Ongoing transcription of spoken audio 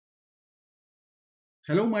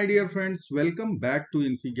Hello my dear friends, welcome back to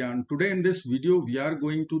infyGyan. Today in this video we are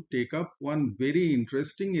going to take up one very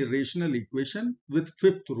interesting irrational equation with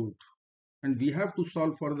fifth root and we have to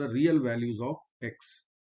solve for the real values of x.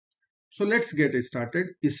 So let's get started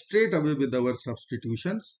straight away with our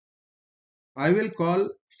substitutions. I will call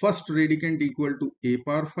first radicand equal to a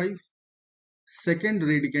power 5, second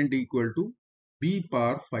radicand equal to b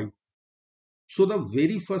power 5. So the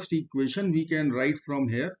very first equation we can write from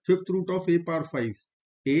here, fifth root of a power 5,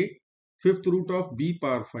 a, fifth root of b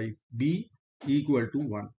power 5, b equal to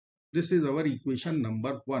 1. This is our equation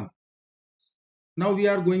number 1. Now we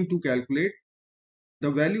are going to calculate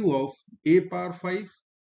the value of a power 5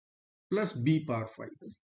 plus b power 5.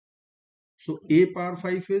 So a power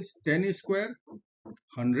 5 is 10 square,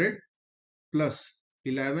 100 plus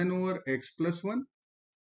 11 over x plus 1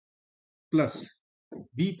 plus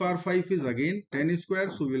b power 5 is again 10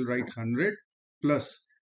 square, so we'll write 100 plus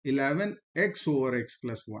 11x over x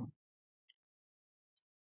plus 1.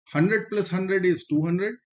 100 plus 100 is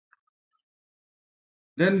 200.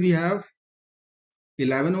 Then we have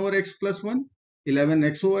 11 over x plus 1,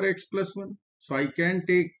 11x over x plus 1. So I can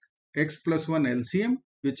take x plus 1 LCM,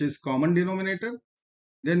 which is common denominator.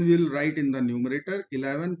 Then we will write in the numerator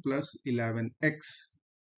 11 plus 11x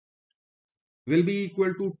will be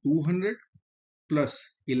equal to 200 plus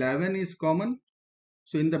 11 is common.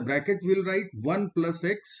 So in the bracket we will write 1 plus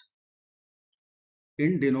x.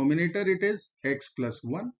 In denominator it is x plus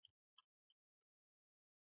 1.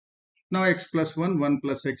 Now x plus 1, 1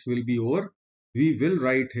 plus x will be over. We will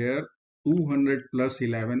write here 200 plus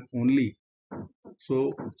 11 only.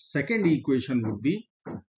 So second equation would be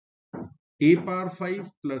a power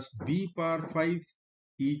 5 plus b power 5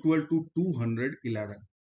 equal to 211.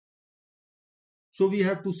 So we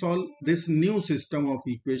have to solve this new system of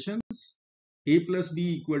equations. A plus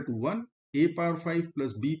b equal to 1. A power 5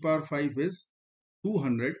 plus b power 5 is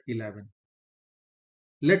 211.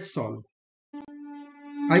 Let's solve.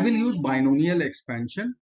 I will use binomial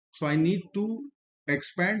expansion. So I need to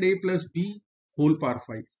expand a plus b whole power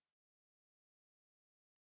 5.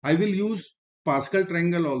 I will use Pascal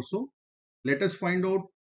triangle also. Let us find out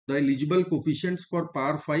the eligible coefficients for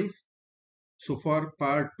power 5. So for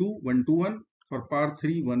power 2, 1, 2, 1. For power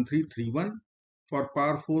 3, 1, 3, 3, 1. For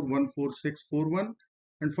power 4, 1, 4, 6, 4, 1.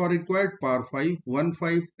 And for required power 5, 1,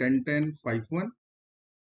 5, 10, 10, 5, 1.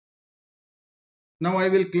 Now I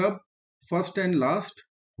will club first and last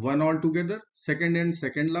 1 all together, second and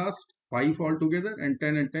second last 5 all together, and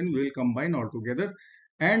 10 and 10 will combine all together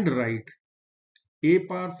and write a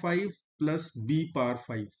power 5 plus b power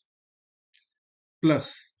 5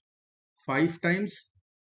 plus 5 times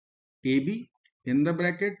ab in the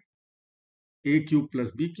bracket a cube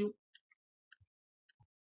plus b cube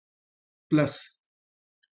plus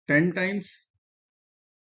 10 times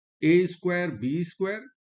a square b square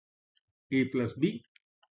a plus b.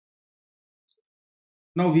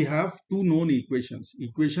 Now we have two known equations.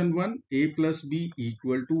 Equation 1 a plus b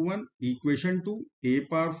equal to 1. Equation 2 a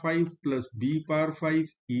power 5 plus b power 5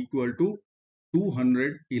 equal to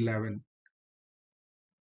 211.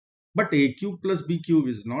 But a cube plus b cube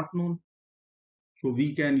is not known. So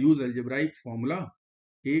we can use algebraic formula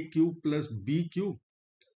a cube plus b cube.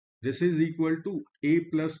 This is equal to a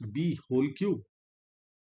plus b whole cube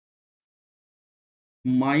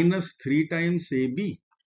minus 3 times ab,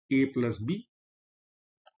 a plus b.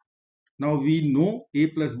 Now we know a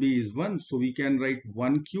plus b is 1, so we can write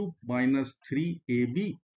 1 cube minus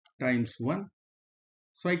 3ab times 1.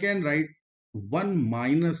 So I can write 1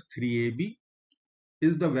 minus 3ab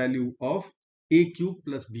is the value of a cube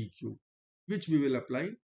plus b cube, which we will apply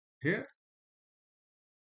here.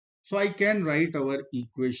 So I can write our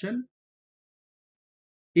equation.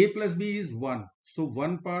 A plus b is 1. So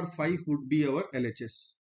 1 power 5 would be our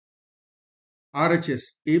LHS. RHS,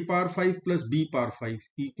 a power 5 plus b power 5,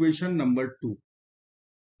 equation number 2.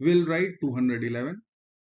 We'll write 211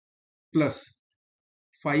 plus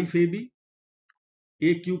 5ab,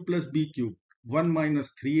 a cube plus b cube, 1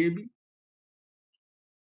 minus 3ab,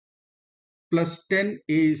 plus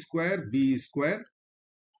 10a square b square,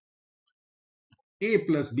 a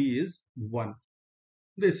plus b is 1.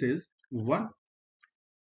 This is 1.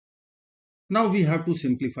 Now we have to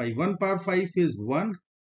simplify. 1 power 5 is 1.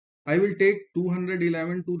 I will take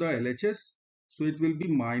 211 to the LHS. So it will be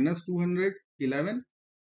minus 211.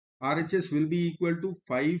 RHS will be equal to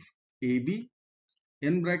 5ab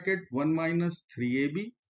in bracket 1 minus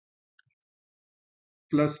 3ab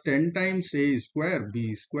plus 10 times a square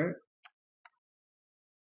b square.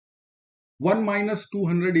 1 minus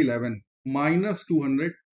 211 minus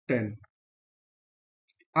 210.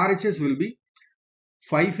 RHS will be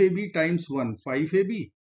 5ab times 1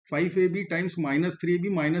 5ab. 5ab times minus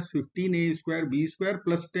 3ab minus 15a square b square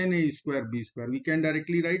plus 10a square b square. We can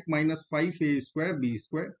directly write minus 5a square b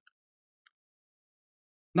square.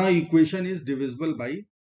 Now equation is divisible by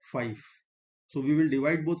 5. So we will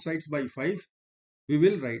divide both sides by 5. We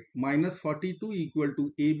will write minus 42 equal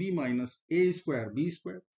to ab minus a square b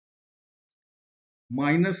square.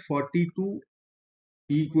 Minus 42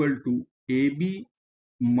 equal to ab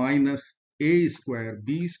minus a square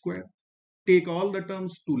b square. Take all the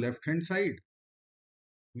terms to left hand side.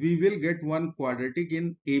 We will get one quadratic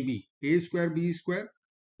in AB, a square b square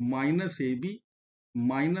minus AB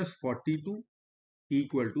minus 42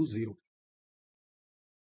 equal to 0.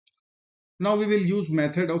 Now we will use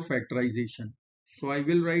method of factorization. So I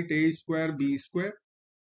will write a square b square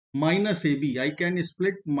minus AB. I can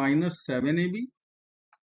split minus 7AB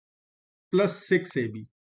plus 6AB.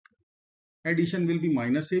 Addition will be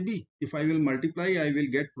minus AB. If I will multiply, I will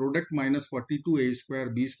get product minus 42a square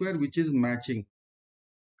b square, which is matching.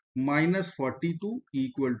 Minus 42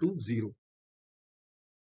 equal to 0.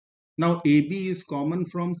 Now AB is common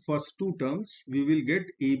from first two terms. We will get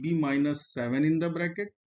AB minus 7 in the bracket.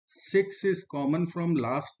 6 is common from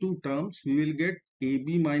last two terms. We will get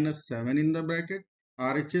AB minus 7 in the bracket.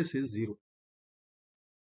 RHS is 0.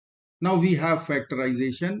 Now we have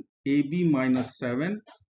factorization. AB minus 7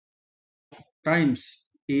 times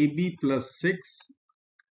AB plus 6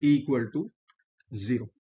 equal to 0.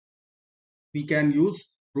 We can use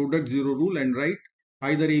product 0 rule and write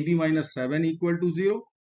either AB minus 7 equal to 0.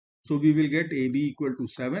 So we will get AB equal to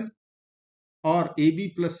 7, or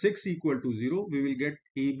AB plus 6 equal to 0. We will get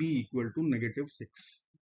AB equal to negative 6.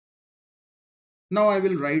 Now I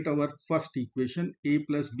will write our first equation, A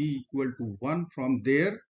plus B equal to 1. From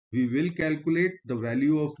there we will calculate the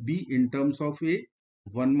value of B in terms of A,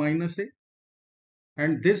 1 minus A.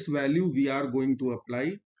 And this value we are going to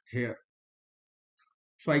apply here.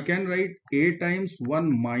 So I can write A times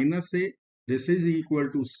 1 minus A. This is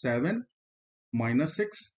equal to 7 minus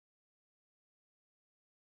 6.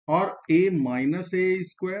 Or A minus A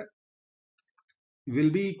square will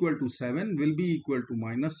be equal to 7, will be equal to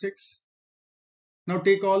minus 6. Now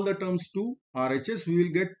take all the terms to RHS, we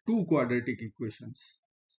will get two quadratic equations.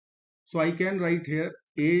 So I can write here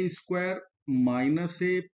A square minus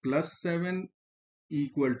A plus 7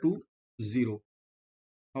 equal to 0.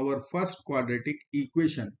 Our first quadratic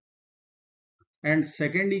equation. And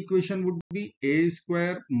second equation would be A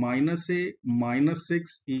square minus A minus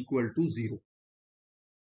 6 equal to 0.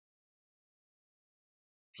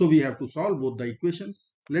 So we have to solve both the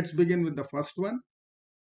equations. Let's begin with the first one.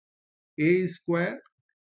 A square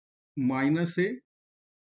minus A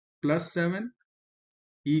plus 7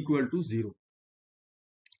 equal to 0.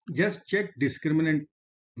 Just check discriminant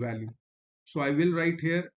value. So I will write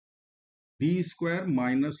here b square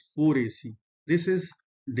minus 4ac. This is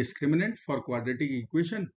discriminant for quadratic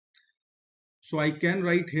equation. So I can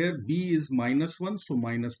write here b is minus 1. So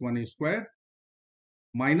minus 1 is square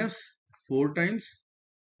minus 4 times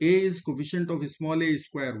a is coefficient of small a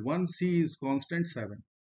square 1, c is constant 7.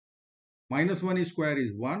 Minus 1 is square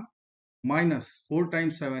is 1 minus 4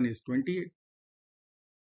 times 7 is 28.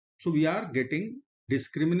 So we are getting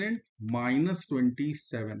discriminant minus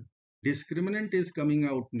 27. Discriminant is coming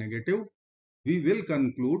out negative. We will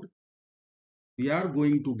conclude we are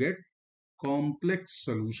going to get complex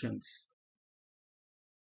solutions.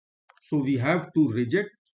 So we have to reject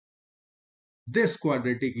this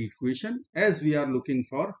quadratic equation as we are looking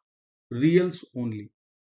for reals only.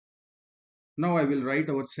 Now I will write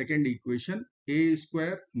our second equation, a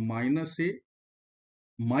square minus a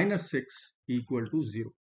minus 6 equal to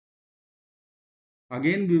 0.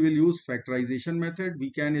 Again we will use factorization method.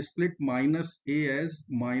 We can split minus a as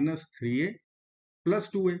minus 3a plus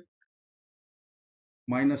 2a.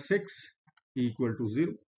 Minus 6 equal to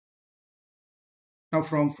 0. Now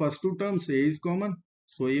from first two terms a is common.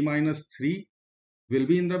 So a minus 3 will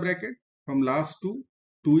be in the bracket. From last two,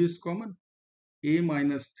 2 is common. A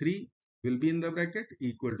minus 3 will be in the bracket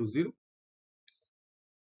equal to 0.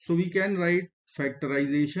 So we can write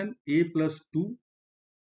factorization a plus 2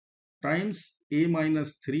 times a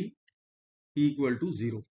minus 3 equal to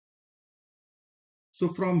 0.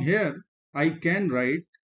 So from here I can write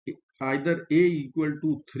either a equal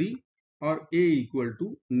to 3 or a equal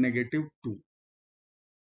to negative 2.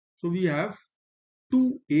 So we have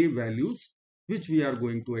two a values which we are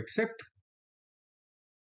going to accept.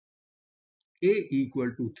 A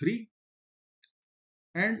equal to 3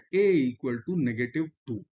 and a equal to negative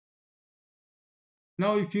 2.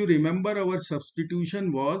 Now if you remember, our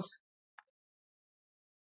substitution was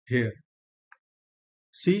here.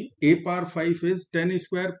 See, a power 5 is 10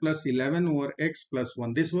 square plus 11 over x plus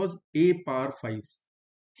 1. This was a power 5.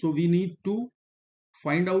 So we need to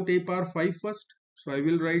find out a power 5 first. So I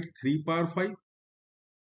will write 3 power 5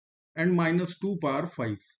 and minus 2 power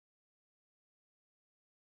 5.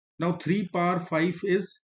 Now 3 power 5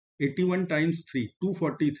 is 81 times 3,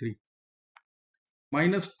 243.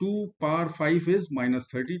 Minus 2 power 5 is minus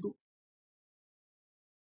 32.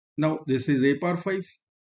 Now this is a power 5.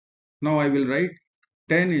 Now I will write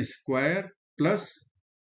 10 square plus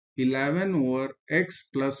 11 over x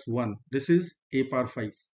plus 1. This is a power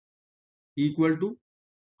 5 equal to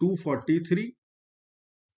 243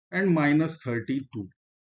 and minus 32.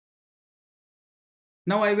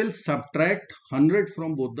 Now I will subtract 100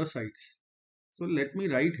 from both the sides. So let me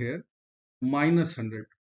write here minus 100.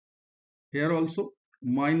 Here also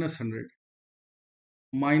minus 100.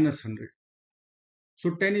 Minus 100.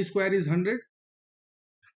 So 10 square is 100.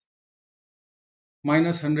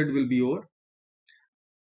 Minus 100 will be over.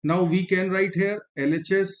 Now we can write here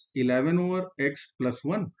LHS 11 over x plus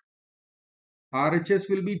 1. RHS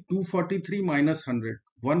will be 243 minus 100.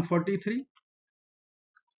 143.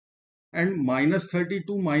 And minus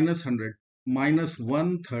 32 minus 100. Minus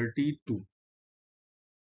 132.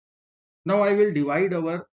 Now I will divide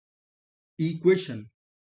our equation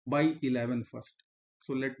by 11 first.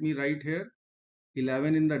 So let me write here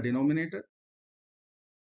 11 in the denominator.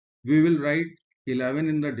 We will write 11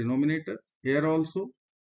 in the denominator. Here also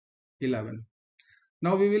 11.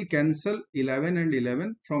 Now we will cancel 11 and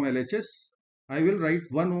 11 from LHS. I will write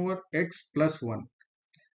 1 over x plus 1.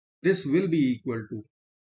 This will be equal to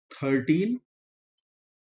 13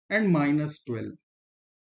 and minus 12.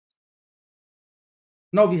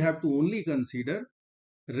 Now we have to only consider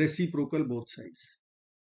reciprocal both sides.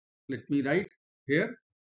 Let me write here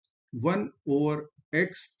 1 over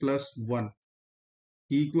x plus 1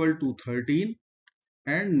 equal to 13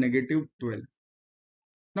 and negative 12.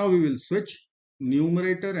 Now we will switch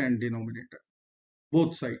numerator and denominator,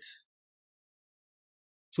 both sides.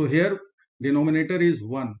 So here denominator is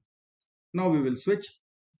 1. Now we will switch.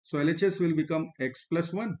 So LHS will become x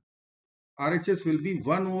plus 1. RHS will be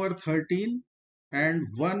 1 over 13 and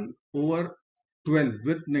 1 over 12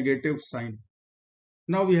 with negative sign.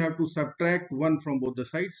 Now we have to subtract 1 from both the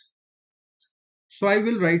sides. So I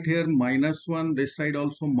will write here minus 1, this side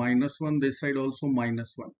also minus 1, this side also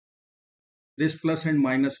minus 1. This plus and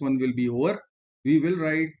minus 1 will be over. We will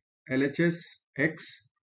write LHS x.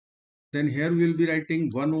 Then here we will be writing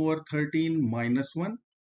 1 over 13 minus 1.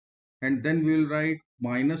 And then we will write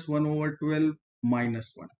minus 1 over 12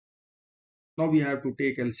 minus 1. Now we have to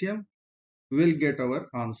take LCM. We will get our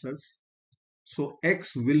answers. So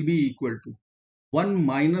x will be equal to 1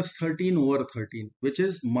 minus 13 over 13, which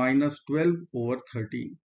is minus 12 over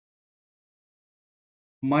 13.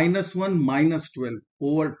 Minus 1 minus 12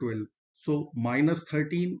 over 12. So minus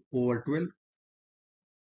 13 over 12.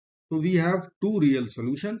 So we have two real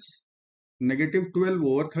solutions. Negative 12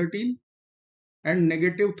 over 13 and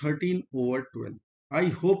negative 13 over 12. I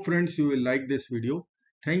hope friends you will like this video.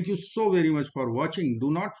 Thank you so very much for watching.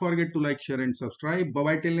 Do not forget to like, share and subscribe. Bye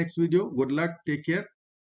bye till next video. Good luck. Take care.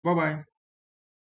 Bye bye.